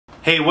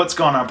Hey, what's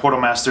going on, Portal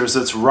Masters?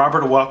 It's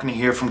Robert Welcome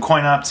here from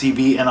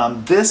CoinOpTV, and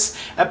on this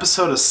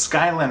episode of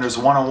Skylanders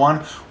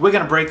 101, we're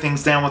going to break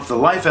things down with the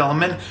life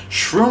element,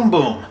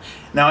 Shroomboom.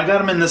 Now, I got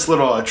him in this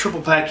little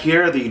triple pack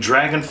here, the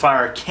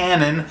Dragonfire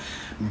Cannon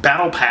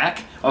Battle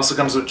Pack. Also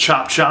comes with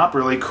Chop Chop,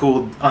 really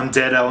cool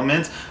undead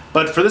element.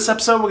 But for this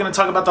episode, we're going to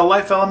talk about the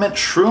life element,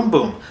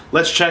 Shroomboom.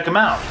 Let's check him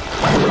out.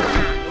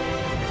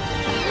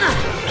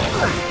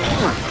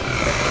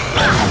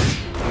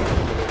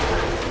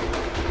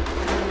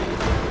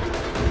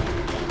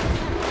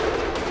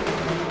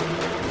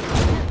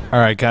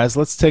 Alright guys,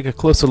 let's take a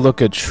closer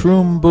look at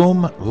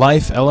Shroomboom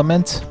Life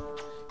Element.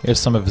 Here's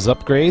some of his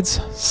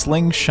upgrades.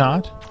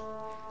 Slingshot,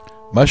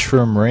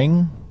 Mushroom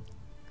Ring,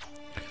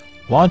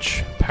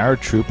 Launch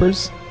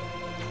Paratroopers,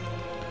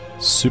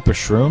 Super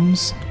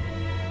Shrooms,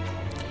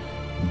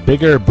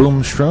 Bigger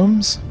Boom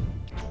Shrooms,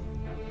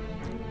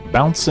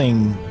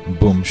 Bouncing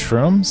Boom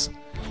Shrooms,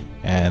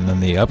 and then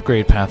the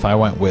upgrade path I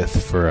went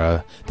with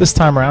for this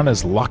time around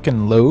is Lock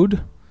and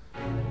Load,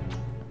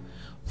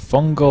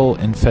 Fungal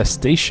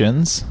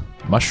Infestations.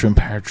 Mushroom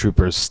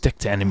Paratroopers stick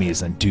to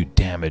enemies and do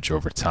damage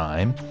over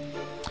time.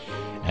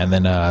 And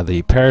then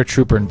the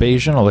Paratrooper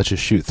Invasion will let you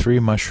shoot 3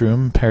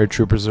 Mushroom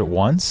Paratroopers at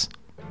once.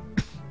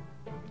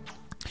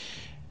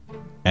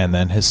 And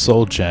then his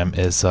Soul Gem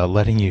is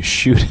letting you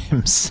shoot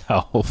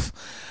himself.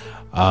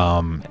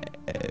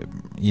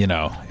 You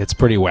know, it's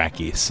pretty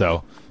wacky.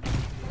 So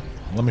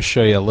let me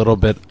show you a little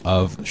bit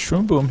of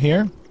Shroomboom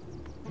here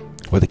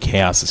with the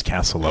Chaos'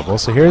 Castle level.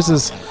 So here's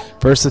his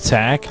first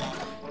attack.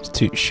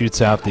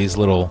 Shoots out these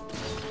little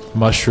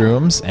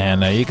mushrooms,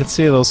 and you can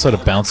see they'll sort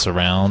of bounce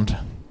around.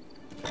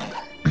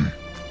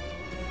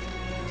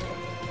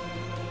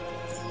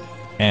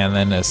 And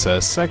then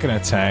his second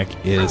attack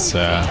is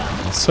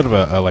sort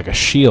of like a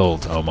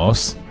shield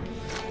almost,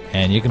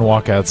 and you can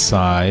walk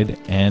outside,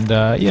 and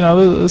you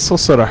know, this will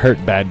sort of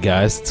hurt bad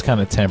guys. It's kind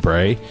of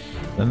temporary.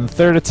 Then the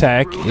third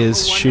attack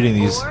is shooting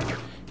these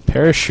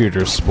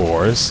parachuter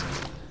spores.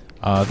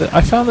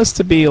 I found this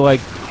to be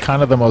like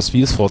kind of the most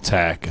useful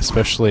attack,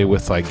 especially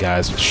with like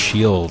guys with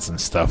shields and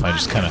stuff. I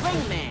just kind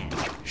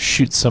of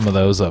shoot some of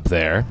those up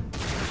there.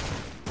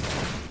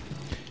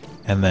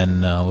 And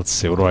then let's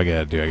see, what do I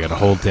gotta do? I gotta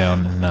hold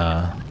down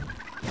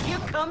Here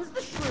comes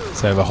the shroom.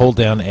 so I have a hold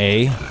down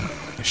A,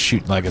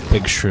 shoot like a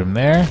big shroom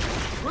there.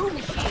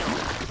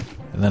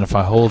 And then if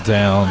I hold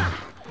down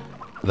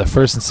the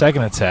first and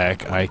second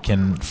attack, I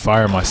can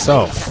fire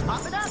myself.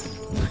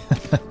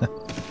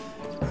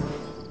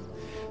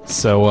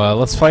 So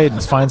let's fight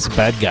and find some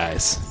bad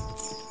guys.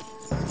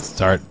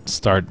 Start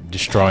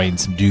destroying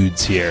some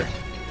dudes here.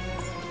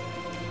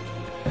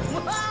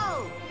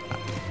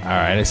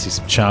 Alright, I see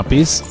some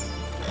chompies.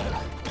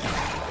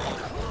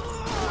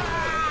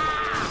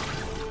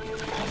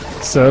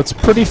 So it's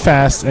pretty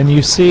fast, and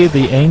you see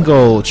the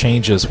angle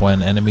changes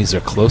when enemies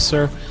are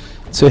closer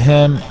to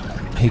him.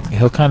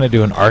 He'll kind of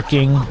do an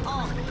arcing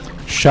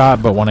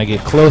shot, but when I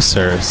get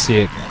closer, see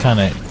it kind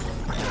of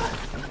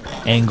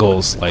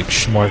angles like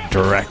more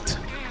direct.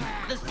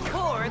 The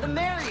spore, the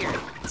merrier.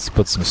 Let's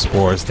put some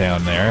spores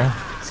down there.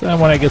 So then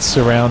when I get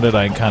surrounded,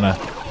 I kind of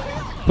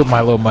put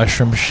my little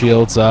mushroom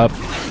shields up.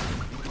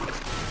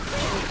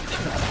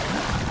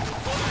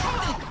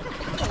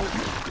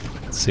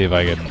 Let's see if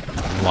I can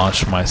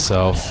launch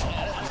myself.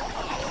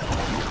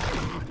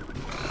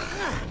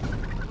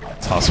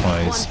 Toss one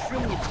of these.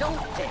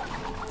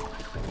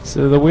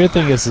 So the weird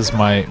thing is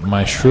my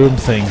shroom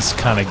things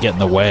kind of get in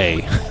the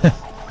way.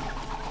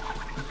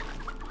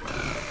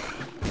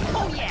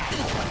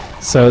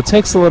 So it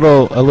takes a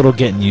little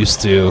getting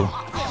used to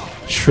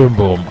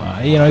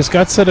Shroomboom. You know, he's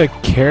got sort of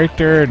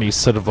character and he's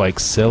sort of like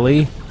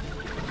silly,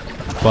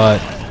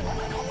 but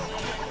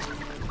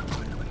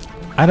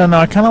I don't know.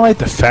 I kind of like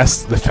the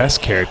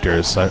fest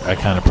characters. I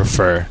kind of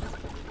prefer.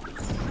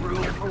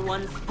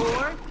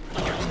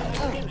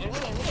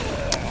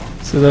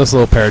 So those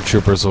little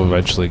paratroopers will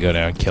eventually go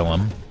down and kill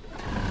him.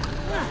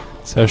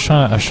 So I was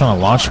trying to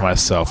launch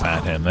myself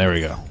at him. There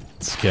we go.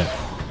 Let's get.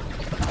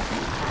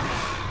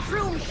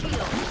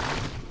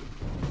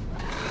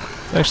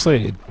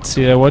 Actually,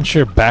 see, once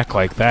you're back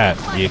like that,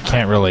 you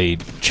can't really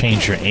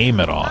change your aim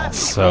at all,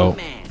 so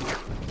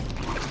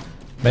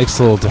makes it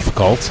a little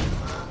difficult.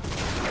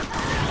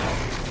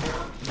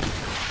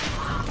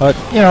 But,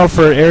 you know,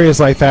 for areas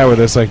like that where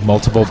there's like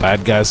multiple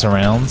bad guys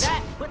around,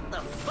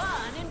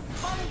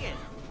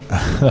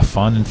 the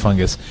fun in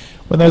fungus.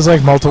 When there's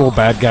like multiple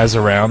bad guys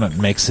around, it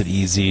makes it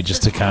easy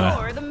just to kind of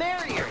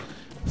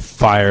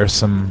fire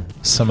some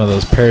of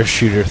those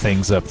parachuter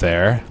things up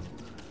there.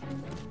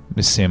 Let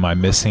me see, am I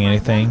missing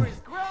anything?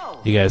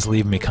 You guys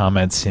leave me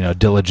comments, you know,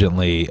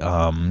 diligently if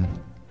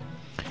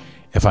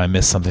I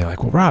missed something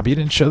like, well, Rob, you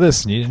didn't show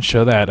this and you didn't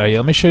show that.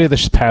 Let me show you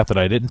this path that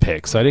I didn't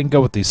pick. So I didn't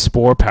go with the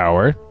Spore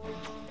Power,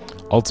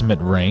 Ultimate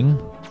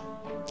Ring,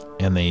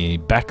 and the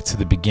Back to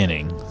the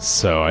Beginning.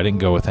 So I didn't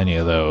go with any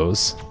of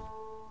those.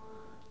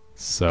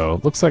 So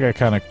it looks like I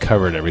kind of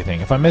covered everything.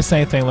 If I missed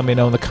anything, let me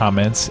know in the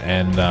comments.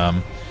 And,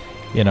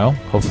 you know,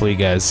 hopefully you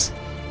guys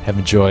have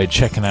enjoyed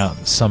checking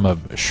out some of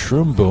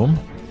Shroomboom.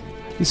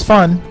 He's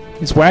fun.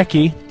 He's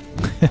wacky.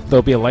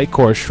 There'll be a light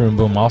core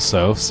Shroomboom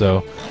also,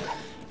 so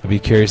I'd be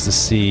curious to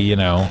see, you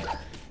know,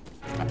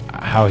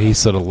 how he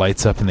sort of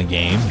lights up in the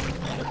game.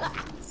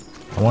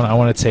 I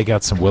want to take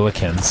out some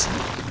Willikins.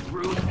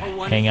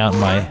 Hang out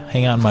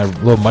in my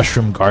little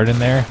mushroom garden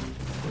there.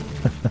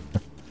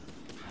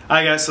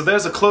 Alright guys, so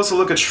there's a closer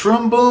look at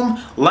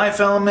Shroomboom, life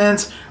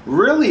element,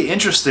 really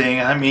interesting.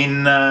 I mean,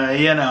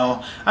 you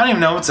know, I don't even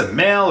know if it's a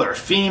male or a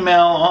female.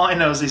 All I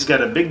know is he's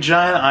got a big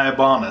giant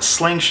eyeball and a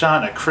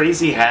slingshot and a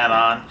crazy hat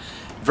on.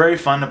 Very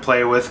fun to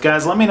play with.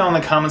 Guys, let me know in the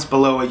comments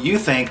below what you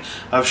think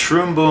of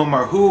Shroomboom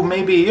or who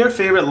maybe your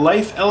favorite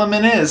life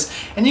element is.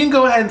 And you can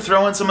go ahead and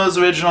throw in some of those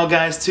original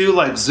guys too,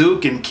 like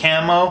Zook and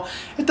Camo.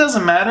 It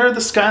doesn't matter,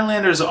 the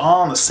Skylanders are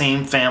all in the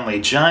same family,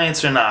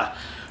 giants or not.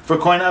 For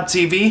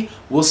CoinOpTV,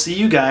 we'll see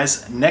you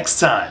guys next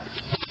time.